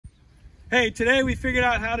Hey, today we figured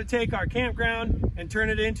out how to take our campground and turn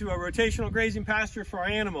it into a rotational grazing pasture for our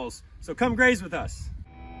animals. So come graze with us.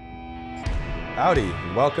 Howdy,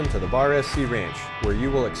 and welcome to the Bar SC Ranch, where you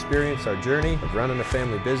will experience our journey of running a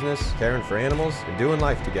family business, caring for animals, and doing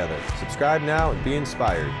life together. Subscribe now and be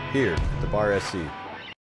inspired here at the Bar SC.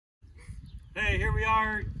 Hey, here we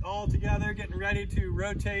are all together getting ready to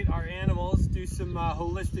rotate our animals, do some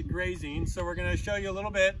holistic grazing. So we're going to show you a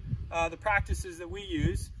little bit the practices that we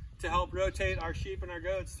use to help rotate our sheep and our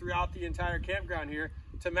goats throughout the entire campground here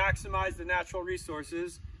to maximize the natural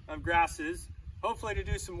resources of grasses, hopefully to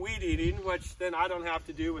do some weed eating, which then I don't have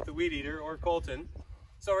to do with the weed eater or Colton.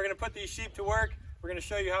 So we're going to put these sheep to work. We're going to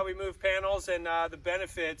show you how we move panels and the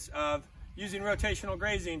benefits of using rotational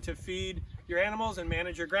grazing to feed your animals and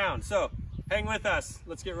manage your ground. So hang with us.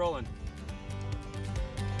 Let's get rolling.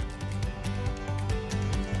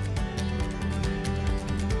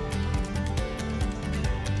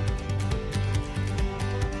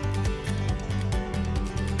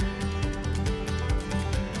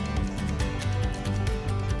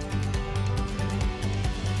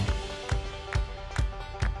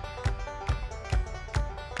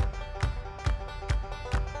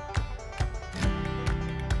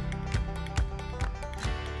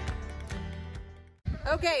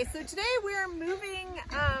 Okay, so today we're moving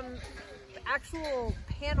actual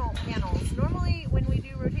panels. Normally when we do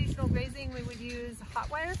rotational grazing, we would use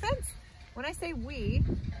hot wire fence. When I say we,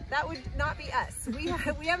 that would not be us. We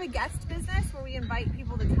have a guest business where we invite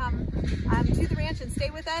people to come to the ranch and stay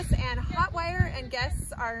with us, and hot wire and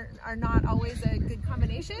guests are not always a good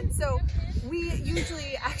combination. So we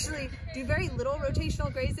usually actually do very little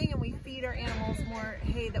rotational grazing, and we feed our animals more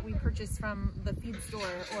hay that we purchase from the feed store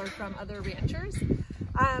or from other ranchers.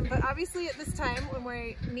 But obviously at this time, when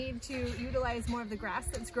we need to utilize more of the grass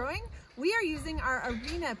that's growing, we are using our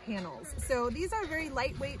arena panels. So these are very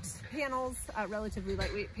lightweight panels, relatively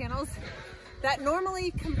lightweight panels, that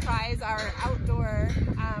normally comprise our outdoor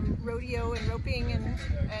rodeo and roping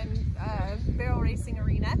and barrel racing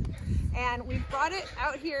arena. And we've brought it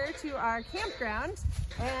out here to our campground,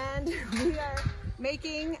 and we are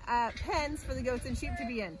making pens for the goats and sheep to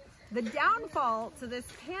be in. The downfall to this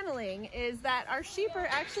paneling is that our sheep are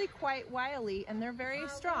actually quite wily and they're very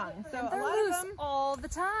strong. So they're a lot loose of them all the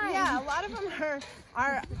time. Yeah, a lot of them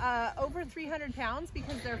are over 300 pounds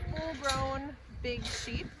because they're full-grown big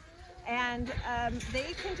sheep, and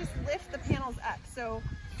they can just lift the panels up. So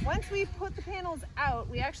once we put the panels out,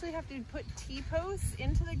 we actually have to put T-posts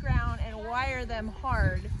into the ground and wire them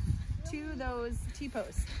hard to those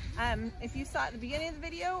T-posts. If you saw at the beginning of the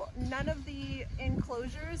video, none of the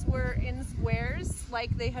enclosures were in squares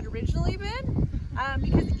like they had originally been,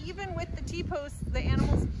 because even with the T-posts, the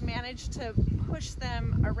animals managed to push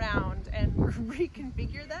them around and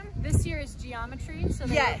reconfigure them. This year is geometry, so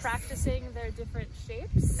they were practicing their different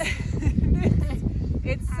shapes.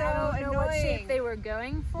 It's so I don't know annoying. what shape they were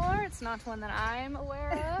going for. It's not one that I'm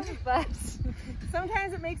aware of, but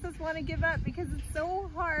sometimes it makes us want to give up because it's so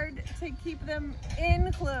hard to keep them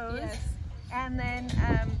enclosed and then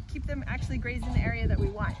keep them actually grazing the area that we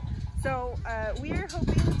want. So we're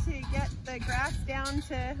hoping to get the grass down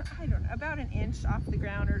to, I don't know, about an inch off the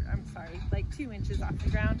ground, or I'm sorry, like 2 inches off the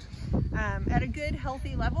ground, at a good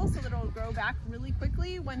healthy level so that it'll grow back really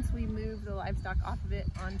quickly once we move the livestock off of it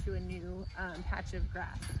onto a new patch of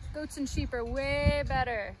grass. goats and sheep are way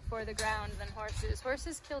better for the ground than horses.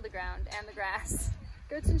 Horses kill the ground and the grass.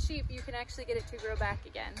 Goats and sheep, you can actually get it to grow back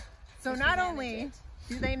again. So not only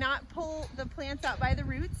do they not pull the plants out by the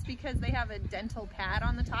roots because they have a dental pad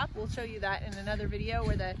on the top. We'll show you that in another video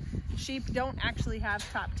where the sheep don't actually have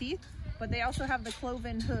top teeth, but they also have the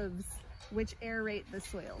cloven hooves, which aerate the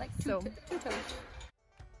soil. Like two toes.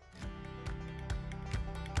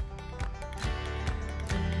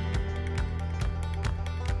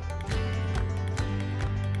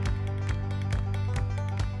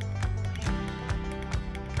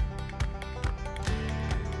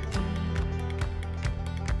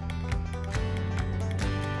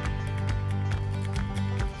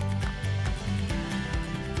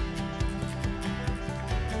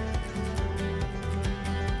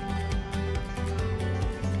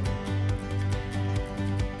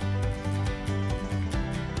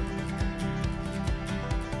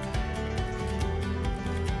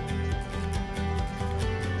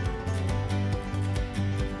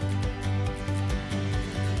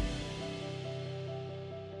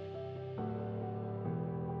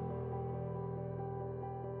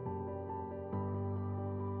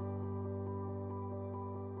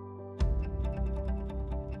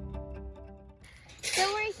 So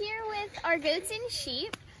we're here with our goats and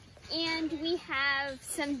sheep, and we have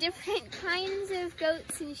some different kinds of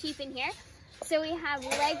goats and sheep in here. So we have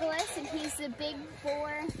Legolas, and he's the big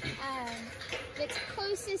boar that's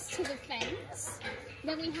closest to the fence.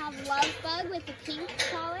 Then we have Lovebug with the pink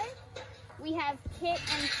collar. We have Kit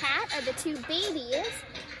and Kat are the two babies,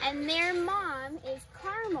 and their mom is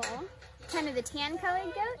Caramel, kind of the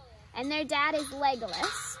tan-colored goat, and their dad is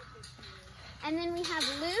Legolas. And then we have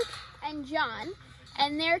Luke and John,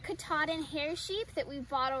 and they're Katahdin hair sheep that we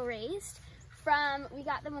bottle raised we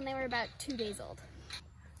got them when they were about 2 days old.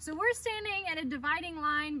 So we're standing at a dividing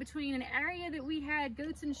line between an area that we had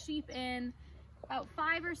goats and sheep in about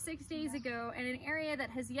 5 or 6 days ago and an area that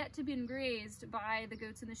has yet to be grazed by the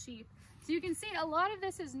goats and the sheep. So you can see a lot of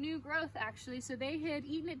this is new growth actually. So they had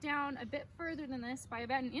eaten it down a bit further than this by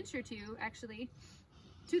about an inch or two actually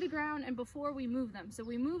to the ground and before we move them. So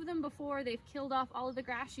we move them before they've killed off all of the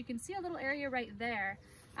grass. You can see a little area right there.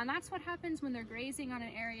 And that's what happens when they're grazing on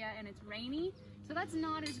an area and it's rainy. So that's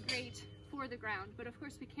not as great for the ground, but of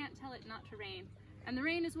course we can't tell it not to rain. And the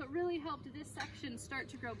rain is what really helped this section start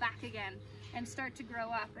to grow back again and start to grow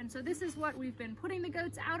up. And so this is what we've been putting the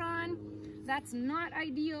goats out on. That's not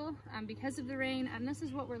ideal because of the rain, and this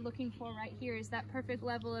is what we're looking for right here is that perfect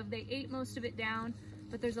level of they ate most of it down,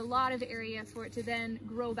 but there's a lot of area for it to then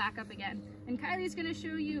grow back up again. And Kailey's gonna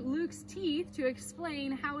show you Luke's teeth to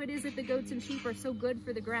explain how it is that the goats and sheep are so good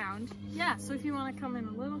for the ground. Yeah, so if you wanna come in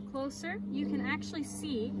a little closer, you can actually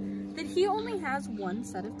see that he only has one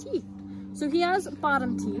set of teeth. So he has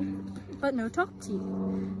bottom teeth, but no top teeth.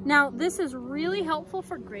 Now, this is really helpful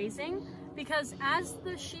for grazing because as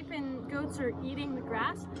the sheep and goats are eating the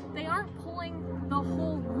grass, they aren't pulling the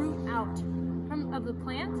whole root out of the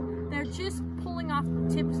plant. They're just pulling off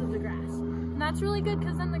the tips of the grass. And that's really good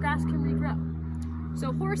because then the grass can regrow.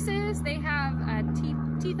 So horses, they have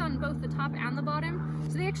teeth on both the top and the bottom.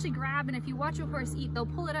 So they actually grab, and if you watch a horse eat, they'll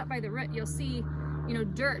pull it up by the root. You'll see, you know,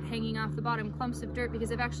 dirt hanging off the bottom, clumps of dirt, because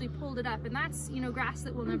they've actually pulled it up. And that's, you know, grass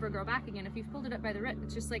that will never grow back again. If you've pulled it up by the root,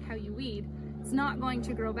 it's just like how you weed. It's not going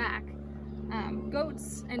to grow back.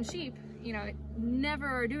 Goats and sheep, you know, never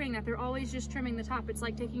are doing that. They're always just trimming the top. It's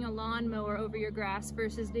like taking a lawnmower over your grass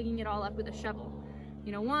versus digging it all up with a shovel.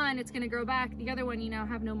 You know, one, it's going to grow back. The other one, you know,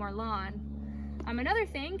 have no more lawn. Another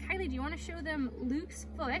thing, Kailey, do you want to show them Luke's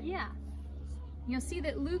foot? Yeah. You'll see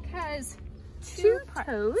that Luke has two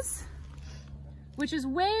toes, which is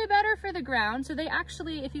way better for the ground. So they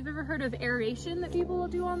actually, if you've ever heard of aeration that people will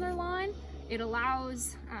do on their lawn, it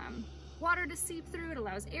allows water to seep through, it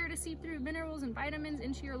allows air to seep through, minerals and vitamins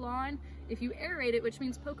into your lawn if you aerate it, which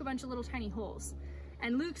means poke a bunch of little tiny holes.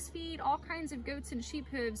 And Luke's feet, all kinds of goats and sheep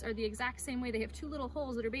hooves are the exact same way. They have two little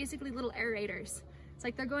holes that are basically little aerators. It's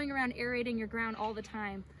like they're going around aerating your ground all the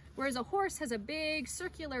time. Whereas a horse has a big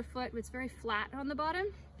circular foot that's very flat on the bottom.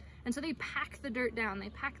 And so they pack the dirt down. They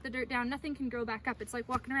pack the dirt down. Nothing can grow back up. It's like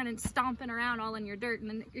walking around and stomping around all in your dirt and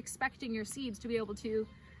then expecting your seeds to be able to,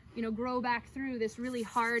 you know, grow back through this really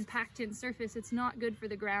hard packed in surface. It's not good for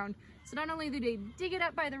the ground. So not only do they dig it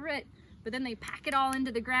up by the root, but then they pack it all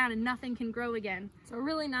into the ground and nothing can grow again. So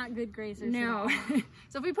really not good grazers. No.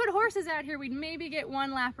 So if we put horses out here, we'd maybe get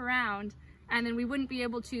one lap around and then we wouldn't be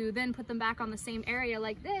able to then put them back on the same area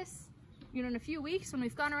like this. You know, in a few weeks when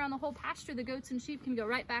we've gone around the whole pasture, the goats and sheep can go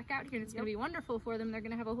right back out here and it's gonna be wonderful for them. They're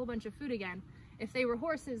gonna have a whole bunch of food again. If they were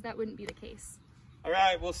horses, that wouldn't be the case. All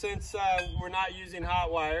right, well, since we're not using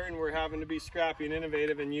hot wire and we're having to be scrappy and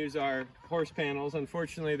innovative and use our horse panels,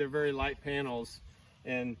 unfortunately they're very light panels,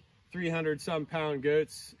 and 300-some pound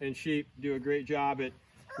goats and sheep do a great job at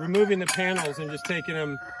removing the panels and just taking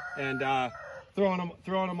them and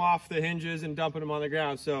throwing them off the hinges and dumping them on the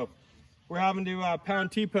ground. So we're having to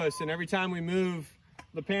pound T-posts, and every time we move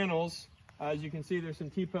the panels, as you can see, there's some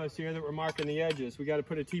T-posts here that we're marking the edges. We got to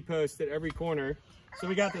put a T-post at every corner. So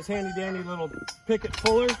we got this handy dandy little picket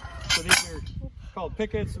puller. So these are called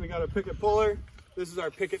pickets. We got a picket puller. This is our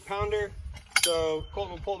picket pounder. So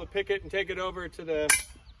Colton will pull the picket and take it over to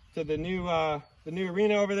the new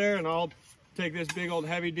arena over there, and I'll take this big old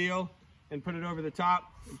heavy deal and put it over the top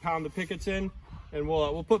and pound the pickets in. And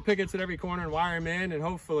we'll put pickets at every corner and wire them in, and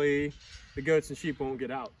hopefully the goats and sheep won't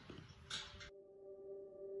get out.